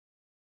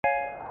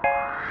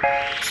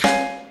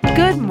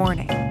Good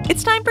morning.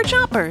 It's time for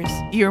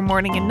Chompers, your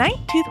morning and night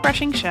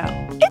toothbrushing show.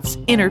 It's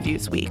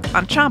Interviews Week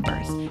on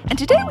Chompers, and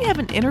today we have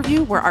an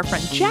interview where our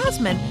friend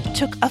Jasmine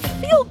took a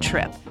field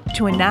trip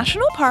to a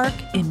national park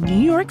in New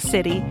York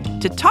City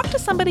to talk to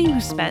somebody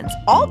who spends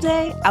all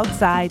day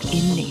outside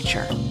in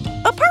nature,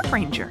 a park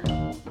ranger.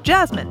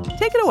 Jasmine,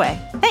 take it away.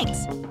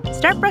 Thanks.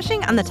 Start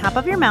brushing on the top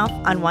of your mouth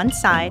on one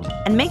side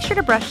and make sure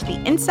to brush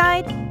the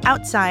inside,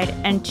 outside,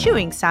 and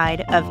chewing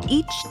side of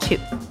each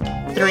tooth.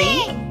 3,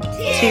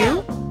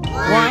 2,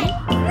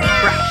 1,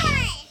 brush.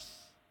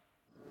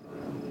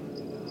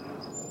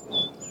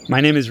 My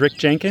name is Rick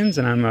Jenkins,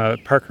 and I'm a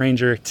park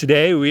ranger.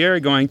 Today, we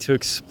are going to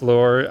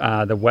explore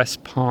the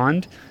West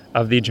Pond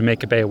of the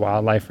Jamaica Bay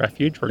Wildlife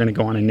Refuge. We're going to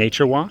go on a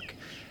nature walk,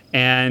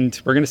 and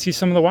we're going to see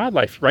some of the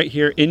wildlife right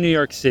here in New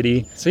York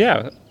City. So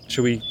yeah,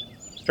 should we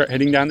start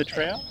heading down the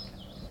trail?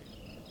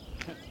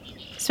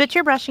 Switch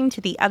your brushing to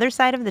the other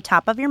side of the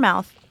top of your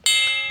mouth,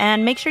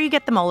 and make sure you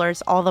get the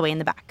molars all the way in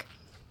the back.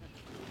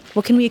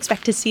 What can we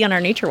expect to see on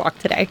our nature walk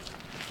today?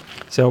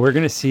 So we're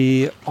going to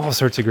see all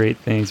sorts of great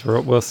things.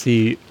 We'll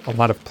see a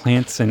lot of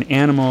plants and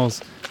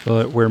animals.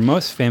 We're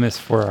most famous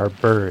for our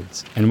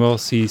birds, and we'll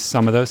see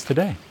some of those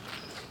today.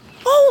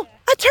 Oh,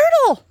 a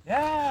turtle!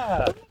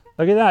 Yeah!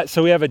 Look at that.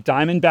 So we have a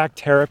diamondback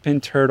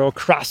terrapin turtle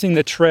crossing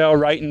the trail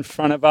right in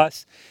front of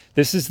us.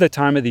 This is the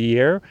time of the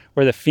year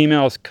where the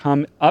females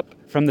come up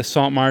from the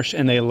salt marsh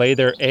and they lay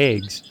their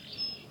eggs.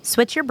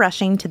 Switch your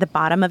brushing to the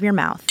bottom of your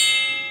mouth,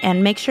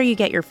 and make sure you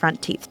get your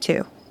front teeth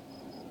too.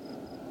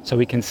 So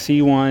we can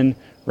see one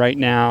right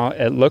now.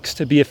 It looks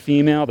to be a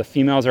female. The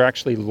females are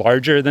actually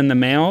larger than the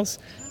males,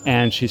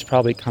 and she's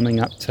probably coming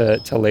up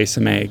to lay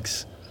some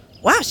eggs.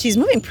 Wow, she's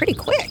moving pretty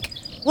quick.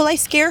 Will I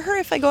scare her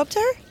if I go up to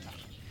her?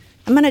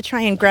 I'm going to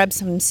try and grab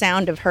some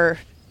sound of her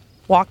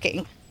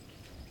walking.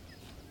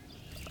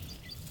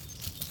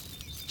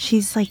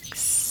 She's like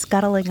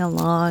scuttling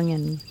along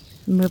and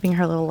moving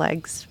her little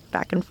legs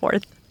back and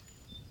forth.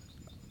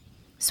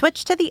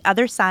 Switch to the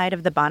other side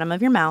of the bottom of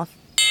your mouth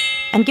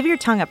and give your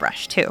tongue a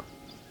brush too.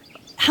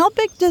 How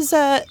big does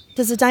a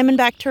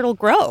diamondback turtle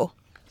grow?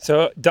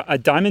 So a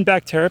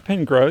diamondback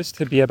terrapin grows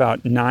to be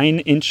about 9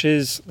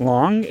 inches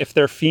long if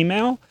they're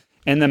female,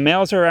 and the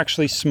males are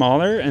actually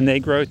smaller and they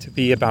grow to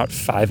be about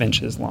 5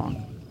 inches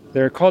long.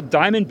 They're called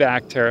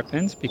diamondback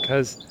terrapins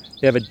because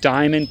they have a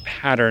diamond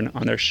pattern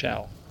on their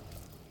shell.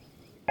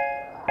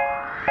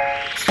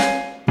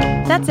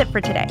 That's it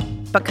for today,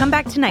 but come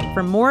back tonight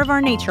for more of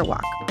our nature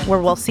walk, where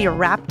we'll see a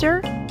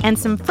raptor and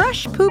some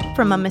fresh poop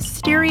from a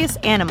mysterious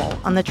animal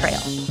on the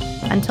trail.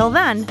 Until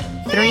then,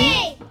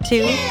 3,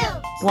 2,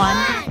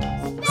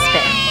 1,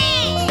 spin.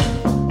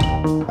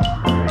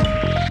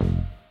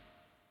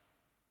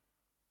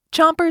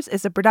 Chompers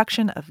is a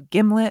production of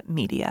Gimlet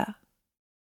Media.